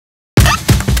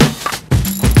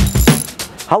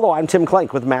Hello, I'm Tim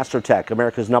Klenk with MasterTech,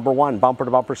 America's #1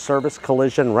 bumper-to-bumper service,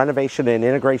 collision, renovation, and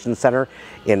integration center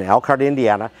in Elkhart,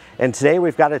 Indiana. And today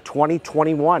we've got a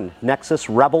 2021 Nexus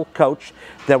Rebel coach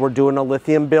that we're doing a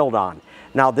lithium build on.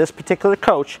 Now, this particular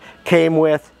coach came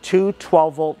with two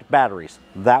 12-volt batteries.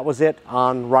 That was it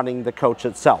on running the coach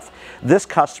itself. This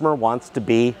customer wants to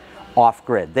be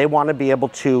off-grid. They want to be able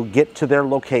to get to their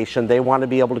location. They want to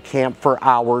be able to camp for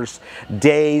hours,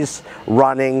 days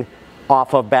running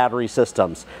off of battery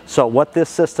systems. So what this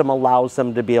system allows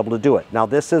them to be able to do it. Now,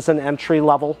 this is an entry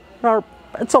level, or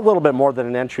it's a little bit more than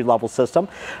an entry level system,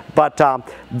 but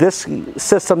this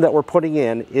system that we're putting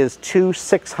in is two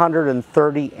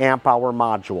 630 amp hour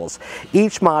modules.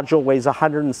 Each module weighs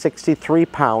 163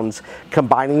 pounds.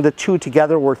 Combining the two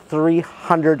together, we're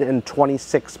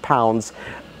 326 pounds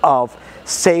of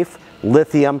safe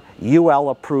lithium UL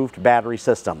approved battery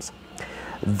systems.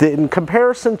 In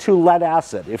comparison to lead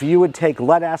acid, if you would take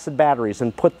lead acid batteries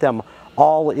and put them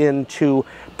all into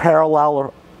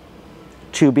parallel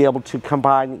to be able to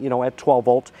combine, at 12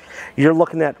 volt, you're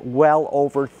looking at well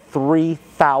over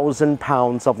 3,000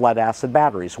 pounds of lead acid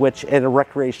batteries, which in a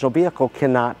recreational vehicle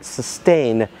cannot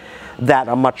sustain that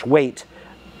much weight.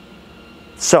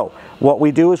 So what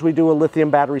we do is we do a lithium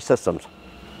battery systems.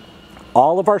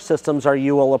 All of our systems are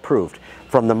UL approved,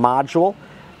 from the module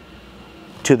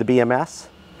to the BMS,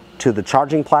 to the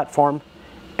charging platform.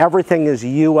 Everything is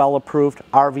UL approved,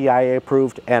 RVIA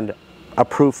approved, and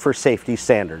approved for safety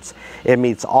standards. It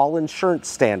meets all insurance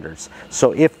standards.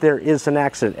 So if there is an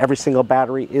accident, every single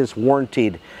battery is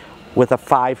warranted with a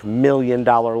 $5 million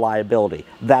liability.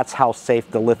 That's how safe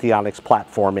the Lithionics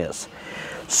platform is.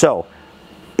 So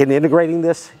in integrating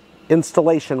this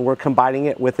installation, we're combining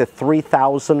it with a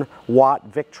 3,000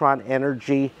 watt Victron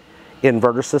Energy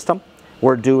inverter system.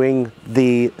 We're doing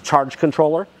the charge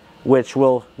controller, which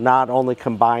will not only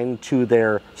combine to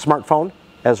their smartphone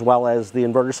as well as the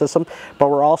inverter system, but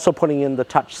we're also putting in the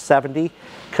Touch 70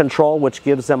 control, which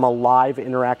gives them a live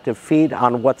interactive feed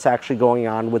on what's actually going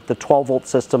on with the 12 volt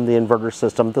system, the inverter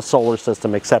system, the solar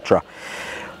system, etc.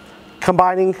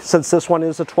 Combining, since this one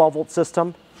is a 12 volt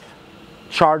system,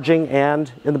 charging, and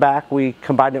in the back we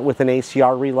combine it with an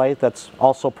ACR relay that's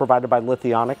also provided by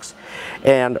Lithionics.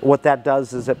 And what that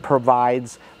does is it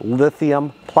provides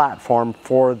lithium platform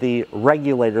for the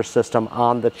regulator system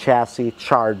on the chassis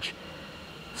charge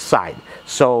side.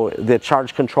 So the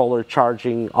charge controller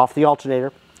charging off the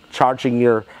alternator, charging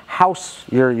your house,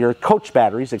 your coach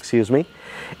batteries, excuse me,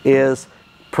 is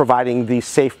providing the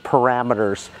safe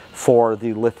parameters for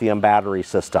the lithium battery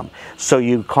system, so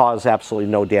you cause absolutely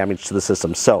no damage to the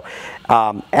system. So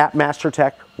at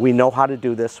MasterTech, we know how to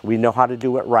do this. We know how to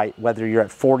do it right, whether you're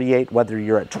at 48, whether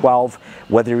you're at 12,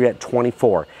 whether you're at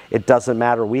 24. It doesn't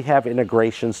matter. We have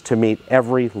integrations to meet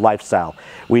every lifestyle.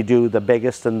 We do the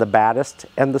biggest and the baddest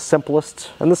and the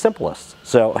simplest and the simplest.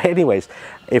 So anyways,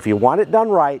 if you want it done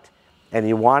right and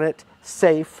you want it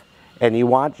safe and you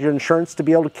want your insurance to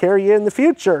be able to carry you in the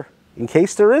future in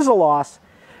case there is a loss,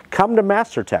 come to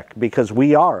MasterTech, because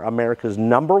we are America's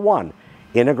 #1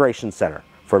 integration center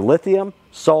for lithium,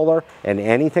 solar, and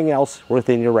anything else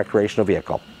within your recreational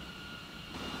vehicle.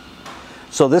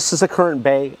 So this is the current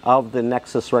bay of the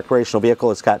Nexus recreational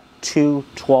vehicle. It's got two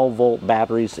 12 volt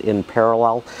batteries in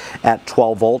parallel at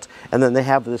 12 volt, and then they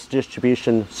have this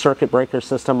distribution circuit breaker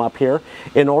system up here.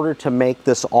 In order to make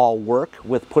this all work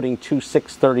with putting two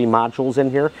 630 modules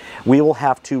in here, we will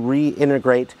have to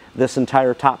reintegrate this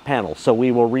entire top panel. So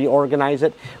we will reorganize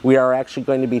it. We are actually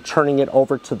going to be turning it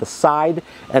over to the side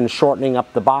and shortening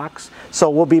up the box. So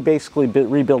we'll be basically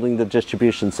rebuilding the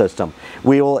distribution system.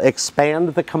 We will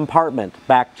expand the compartment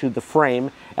back to the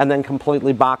frame and then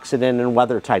completely box it in and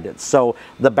weather tight it. So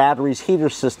the battery's heater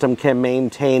system can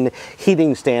maintain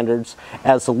heating standards,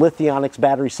 as the Lithionics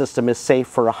battery system is safe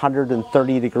for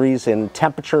 130 degrees in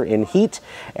temperature in heat,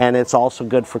 and it's also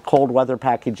good for cold weather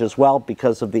package as well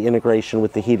because of the integration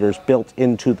with the heaters built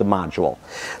into the module.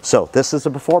 So this is the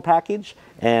before package,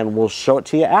 and we'll show it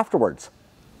to you afterwards.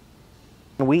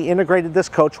 We integrated this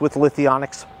coach with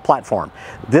Lithionics platform.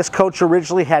 This coach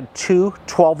originally had two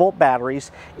 12 volt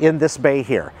batteries in this bay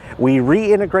here. We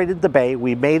reintegrated the bay,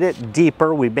 we made it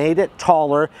deeper, we made it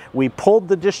taller, we pulled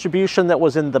the distribution that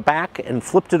was in the back and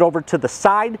flipped it over to the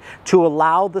side to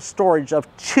allow the storage of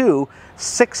two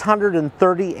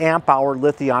 630 amp hour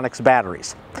Lithionics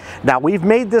batteries. Now, we've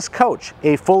made this coach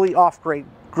a fully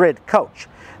off-grid coach.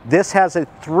 This has a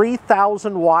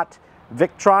 3,000 watt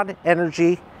Victron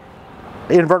Energy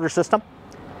inverter system,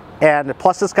 and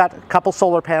plus it's got a couple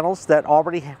solar panels that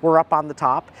already were up on the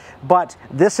top, but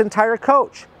this entire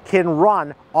coach can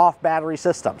run off battery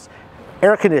systems,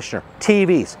 air conditioner,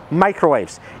 TVs,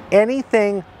 microwaves,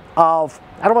 anything of,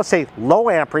 I don't want to say low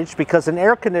amperage, because an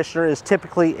air conditioner is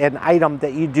typically an item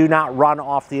that you do not run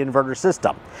off the inverter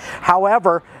system.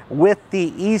 However, with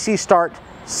the Easy Start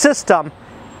system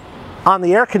on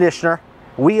the air conditioner,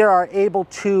 we are able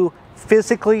to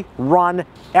physically run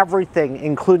everything,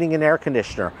 including an air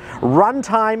conditioner.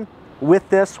 Runtime with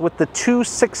this, with the two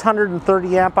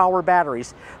 630 amp hour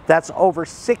batteries, that's over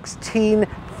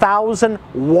 16,000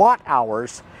 watt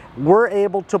hours. We're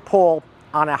able to pull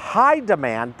on a high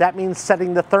demand. That means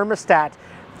setting the thermostat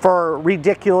for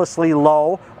ridiculously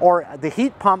low or the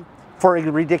heat pump for a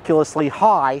ridiculously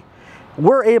high.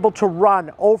 We're able to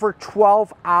run over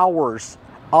 12 hours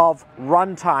of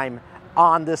runtime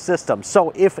on this system.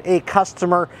 So if a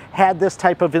customer had this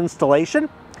type of installation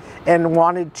and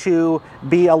wanted to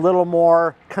be a little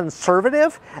more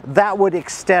conservative, that would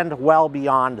extend well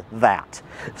beyond that.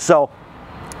 So,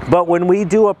 but when we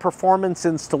do a performance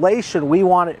installation, we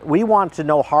want to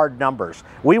know hard numbers.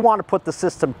 We want to put the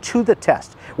system to the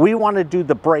test. We want to do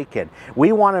the break-in.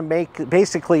 We want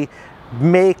to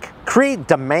create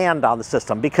demand on the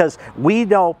system, because we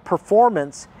know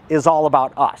performance is all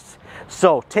about us.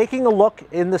 So taking a look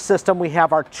in the system, we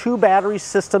have our two battery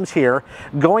systems here.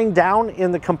 Going down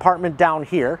in the compartment down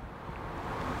here,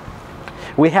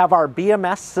 we have our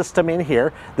BMS system in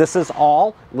here. This is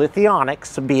all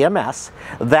Lithionics BMS.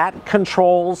 That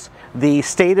controls the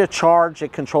state of charge,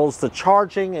 it controls the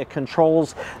charging, it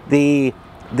controls it's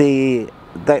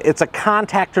a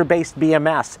contactor-based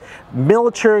BMS,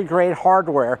 military-grade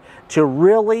hardware to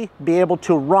really be able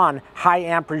to run high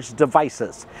amperage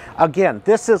devices. Again,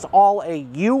 this is all a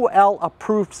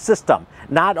UL-approved system,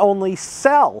 not only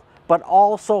cell, but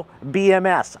also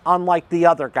BMS, unlike the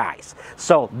other guys.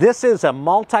 So this is a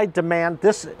multi-demand.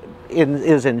 This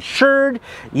is insured.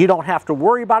 You don't have to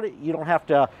worry about it. You don't have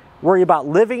to worry about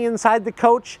living inside the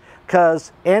coach,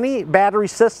 because any battery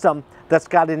system that's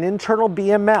got an internal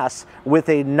BMS with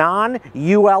a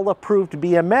non-UL approved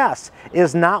BMS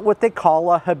is not what they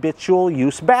call a habitual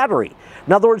use battery.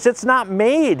 In other words, it's not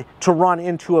made to run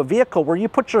into a vehicle where you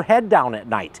put your head down at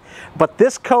night. But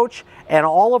this coach and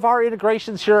all of our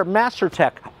integrations here at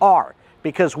MasterTech are,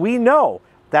 because we know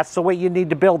that's the way you need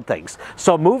to build things.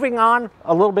 So moving on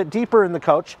a little bit deeper in the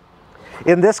coach,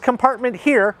 in this compartment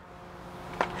here,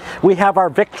 we have our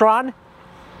Victron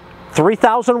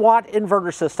 3000 watt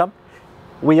inverter system.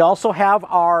 We also have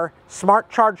our smart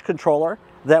charge controller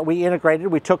that we integrated.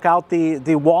 We took out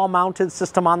the wall mounted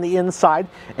system on the inside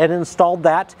and installed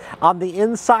that. On the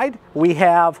inside, we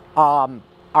have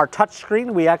our touch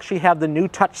screen. We actually have the new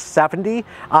Touch 70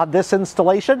 on this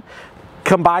installation,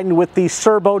 combined with the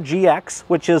Serbo GX,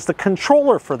 which is the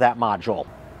controller for that module.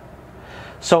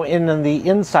 So in the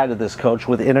inside of this coach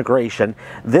with integration,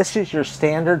 this is your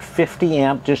standard 50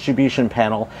 amp distribution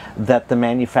panel that the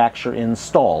manufacturer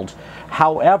installed.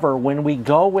 However, when we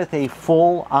go with a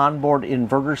full onboard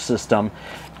inverter system,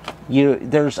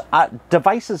 there's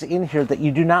devices in here that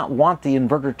you do not want the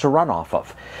inverter to run off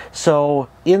of. So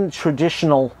in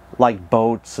traditional like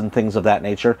boats and things of that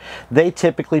nature, they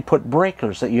typically put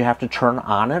breakers that you have to turn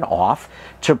on and off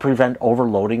to prevent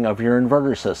overloading of your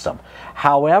inverter system.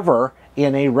 However,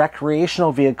 in a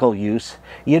recreational vehicle use,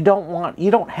 you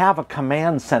don't have a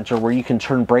command center where you can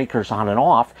turn breakers on and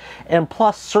off, and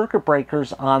plus circuit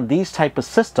breakers on these type of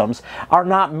systems are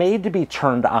not made to be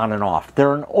turned on and off.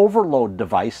 They're an overload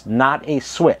device, not a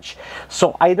switch.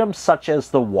 So items such as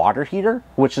the water heater,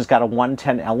 which has got a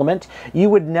 110 element, you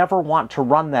would never want to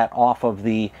run that off of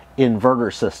the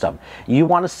inverter system. You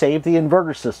want to save the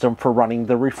inverter system for running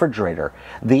the refrigerator,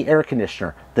 the air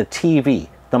conditioner, the TV,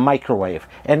 the microwave,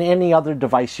 and any other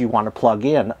device you want to plug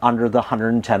in under the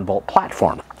 110 volt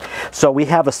platform. So we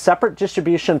have a separate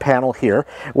distribution panel here,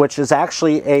 which is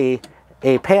actually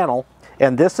a panel,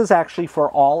 and this is actually for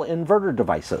all inverter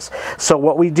devices. So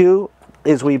what we do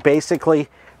is we basically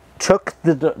took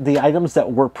the items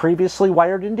that were previously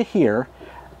wired into here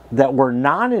that were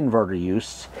non-inverter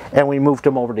use, and we moved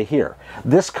them over to here.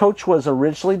 This coach was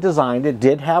originally designed, it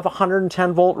did have a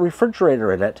 110 volt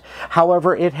refrigerator in it.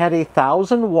 However, it had a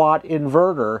 1000 watt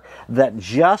inverter that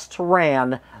just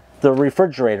ran the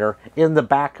refrigerator in the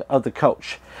back of the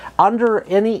coach. Under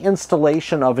any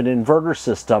installation of an inverter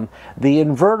system, the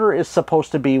inverter is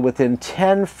supposed to be within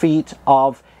 10 feet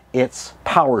of its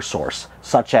power source,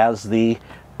 such as the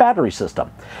battery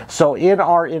system. So in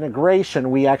our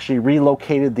integration, we actually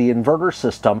relocated the inverter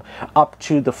system up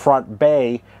to the front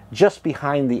bay just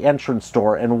behind the entrance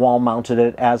door and wall mounted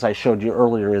it as I showed you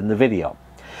earlier in the video.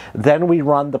 Then we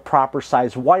run the proper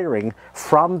size wiring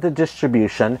from the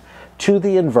distribution to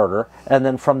the inverter, and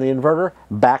then from the inverter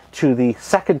back to the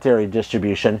secondary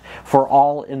distribution for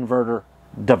all inverter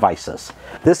devices.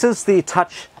 This is the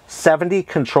Touch 70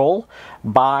 control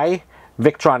by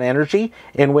Victron Energy,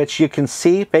 in which you can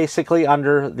see basically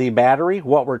under the battery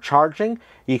what we're charging.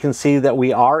 You can see that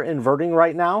we are inverting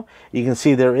right now. You can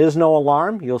see there is no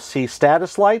alarm. You'll see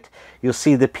status light. You'll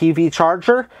see the PV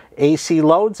charger, AC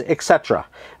loads, etc.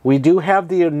 We do have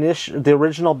the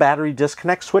original battery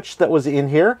disconnect switch that was in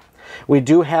here. We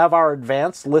do have our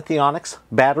advanced Lithionics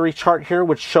battery chart here,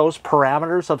 which shows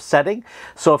parameters of setting.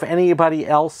 So if anybody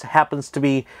else happens to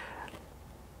be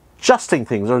adjusting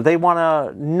things or they want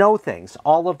to know things,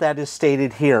 all of that is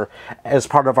stated here as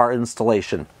part of our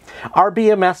installation. Our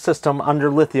BMS system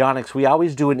under Lithionics, we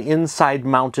always do an inside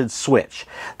mounted switch.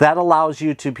 That allows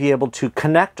you to be able to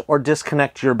connect or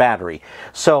disconnect your battery.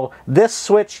 So this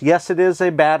switch, yes, it is a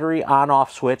battery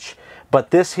on-off switch, but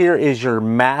this here is your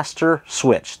master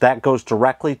switch. That goes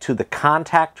directly to the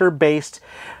contactor-based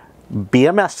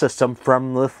BMS system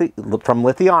from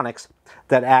Lithionics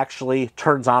that actually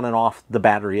turns on and off the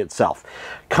battery itself.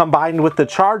 Combined with the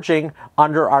charging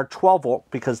under our 12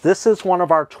 volt, because this is one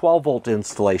of our 12 volt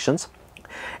installations,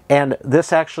 and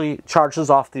this actually charges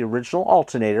off the original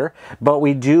alternator, but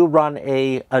we do run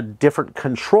a different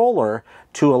controller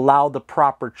to allow the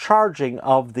proper charging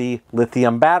of the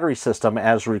lithium battery system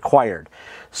as required.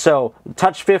 So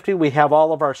touch 50, we have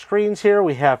all of our screens here,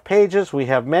 we have pages, we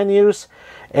have menus,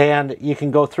 and you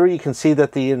can go through, you can see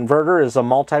that the inverter is a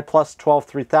multi-plus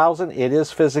 12-3000. It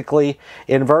is physically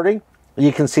inverting.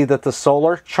 You can see that the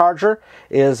solar charger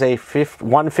is a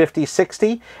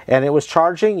 150/60 and it was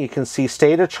charging. You can see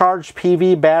state of charge,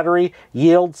 PV, battery,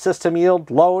 yield, system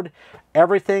yield, load.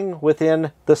 Everything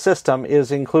within the system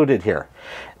is included here.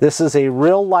 This is a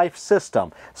real life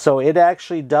system, so it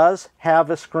actually does have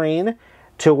a screen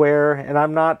to where, and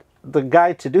I'm not the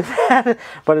guy to do that,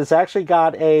 but it's actually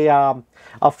got a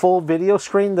full video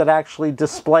screen that actually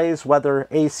displays whether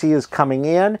AC is coming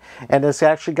in, and it's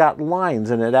actually got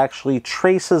lines, and it actually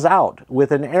traces out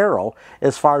with an arrow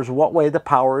as far as what way the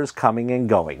power is coming and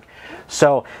going.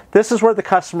 So this is where the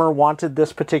customer wanted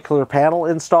this particular panel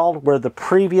installed, where the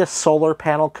previous solar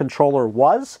panel controller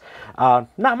was.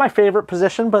 Not my favorite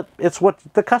position, but it's what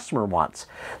the customer wants.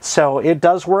 So it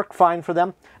does work fine for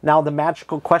them. Now the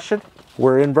magical question,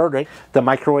 we're inverting, the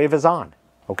microwave is on,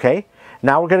 okay?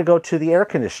 Now we're going to go to the air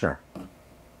conditioner.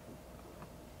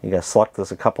 You got to select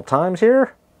this a couple times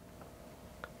here.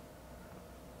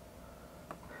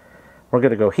 We're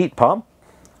going to go heat pump.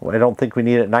 Well, I don't think we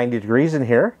need it 90 degrees in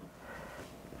here.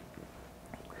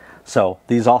 So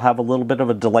these all have a little bit of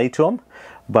a delay to them,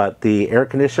 but the air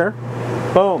conditioner,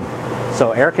 boom.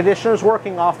 So air conditioner is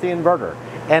working off the inverter.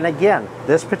 And again,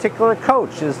 this particular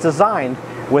coach is designed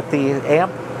with the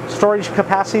amp storage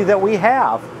capacity that we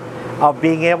have of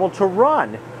being able to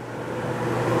run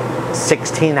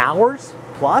 16 hours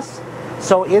plus.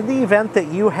 So in the event that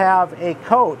you have a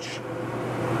coach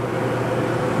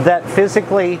that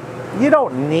physically you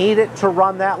don't need it to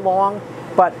run that long,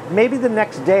 but maybe the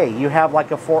next day you have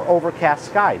like a overcast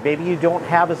sky, maybe you don't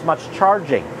have as much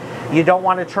charging, you don't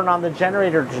want to turn on the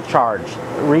generator to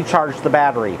recharge the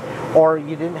battery, or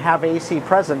you didn't have AC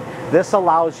present, this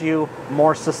allows you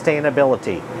more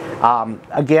sustainability.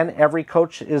 Again, every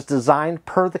coach is designed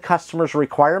per the customer's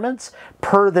requirements,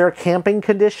 per their camping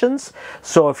conditions.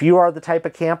 So if you are the type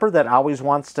of camper that always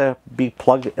wants to be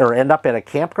plugged or end up at a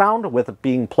campground with it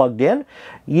being plugged in,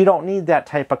 you don't need that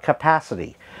type of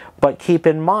capacity. But keep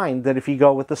in mind that if you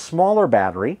go with a smaller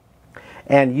battery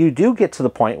and you do get to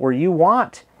the point where you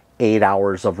want 8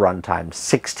 hours of runtime,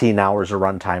 16 hours of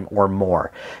runtime or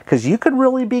more, because you could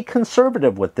really be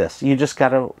conservative with this. You just got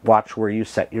to watch where you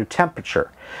set your temperature.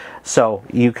 So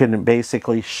you can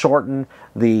basically shorten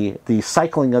the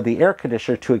cycling of the air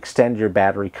conditioner to extend your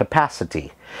battery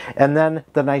capacity. And then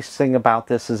the nice thing about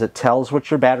this is it tells what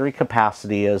your battery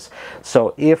capacity is.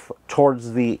 So if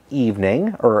towards the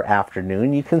evening or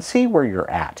afternoon, you can see where you're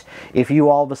at. If you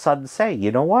all of a sudden say, you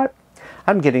know what,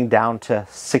 I'm getting down to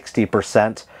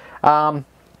 60%.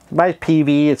 My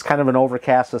PV, it's kind of an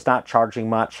overcast, it's not charging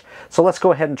much. So let's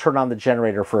go ahead and turn on the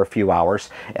generator for a few hours,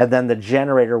 and then the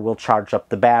generator will charge up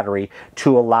the battery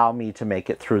to allow me to make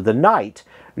it through the night,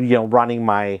 you know, running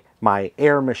my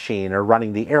air machine or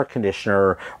running the air conditioner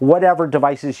or whatever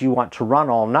devices you want to run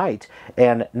all night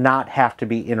and not have to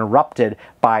be interrupted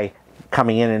by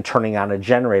coming in and turning on a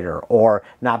generator, or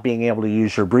not being able to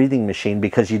use your breathing machine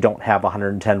because you don't have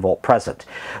 110 volt present.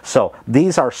 So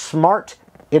these are smart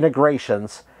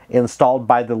integrations installed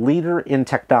by the leader in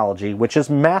technology, which is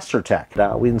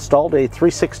MasterTech. We installed a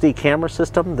 360 camera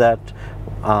system that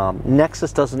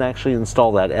Nexus doesn't actually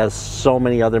install that, as so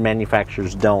many other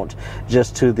manufacturers don't,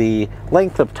 just to the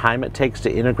length of time it takes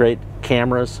to integrate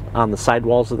cameras on the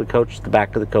sidewalls of the coach, the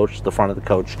back of the coach, the front of the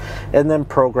coach, and then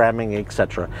programming,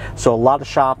 etc. So a lot of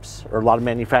shops or a lot of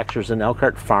manufacturers in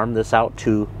Elkhart farm this out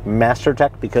to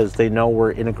MasterTech because they know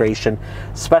we're integration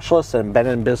specialists and been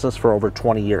in business for over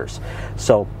 20 years.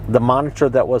 So the monitor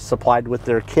that was supplied with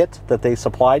their kit that they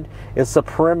supplied is the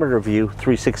Perimeter View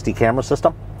 360 camera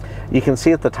system. You can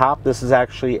see at the top, this is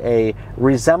actually a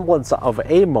resemblance of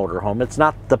a motorhome. It's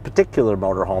not the particular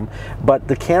motorhome, but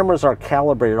the cameras are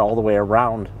calibrated all the way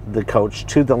around the coach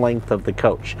to the length of the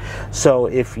coach. So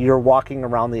if you're walking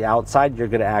around the outside, you're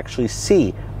going to actually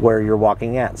see where you're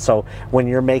walking at. So when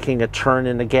you're making a turn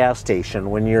in a gas station,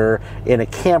 when you're in a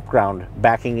campground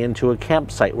backing into a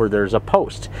campsite where there's a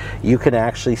post, you can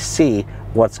actually see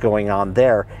what's going on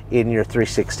there in your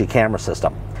 360 camera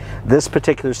system. This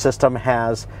particular system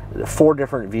has 4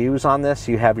 different views on this.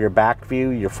 You have your back view,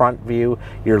 your front view,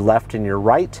 your left and your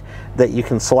right that you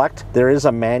can select. There is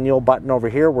a manual button over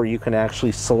here where you can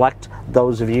actually select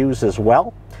those views as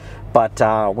well. But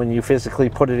when you physically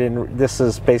put it in, this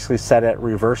is basically set at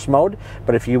reverse mode.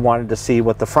 But if you wanted to see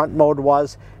what the front mode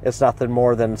was, it's nothing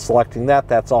more than selecting that.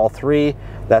 That's all 3.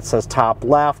 That says top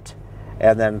left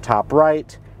and then top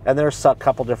right. And there's a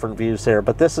couple different views there,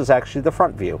 but this is actually the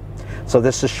front view. So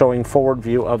this is showing forward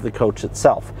view of the coach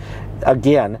itself.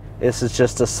 Again, this is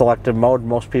just a selective mode.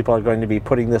 Most people are going to be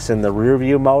putting this in the rear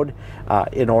view mode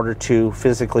in order to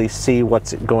physically see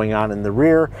what's going on in the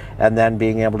rear, and then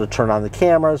being able to turn on the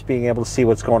cameras, being able to see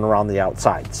what's going around the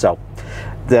outside. So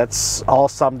that's all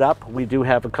summed up. We do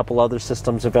have a couple other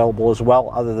systems available as well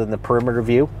other than the Perimeter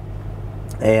View.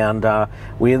 And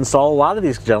we install a lot of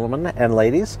these, gentlemen and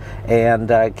ladies,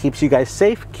 and keeps you guys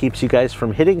safe, keeps you guys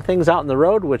from hitting things out in the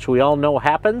road, which we all know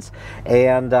happens,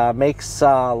 and makes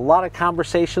a lot of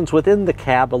conversations within the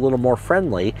cab a little more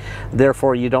friendly.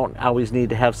 Therefore, you don't always need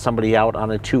to have somebody out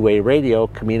on a two-way radio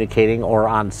communicating, or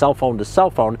on cell phone to cell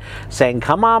phone saying,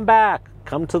 come on back,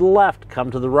 come to the left,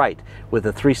 come to the right. With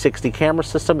a 360 camera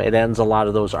system, it ends a lot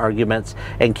of those arguments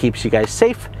and keeps you guys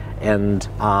safe and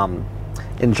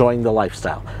enjoying the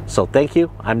lifestyle. So thank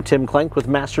you. I'm Tim Klenk with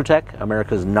MasterTech,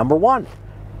 America's #1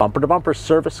 bumper-to-bumper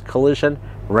service, collision,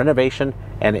 renovation,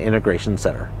 and integration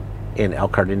center in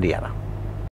Elkhart, Indiana.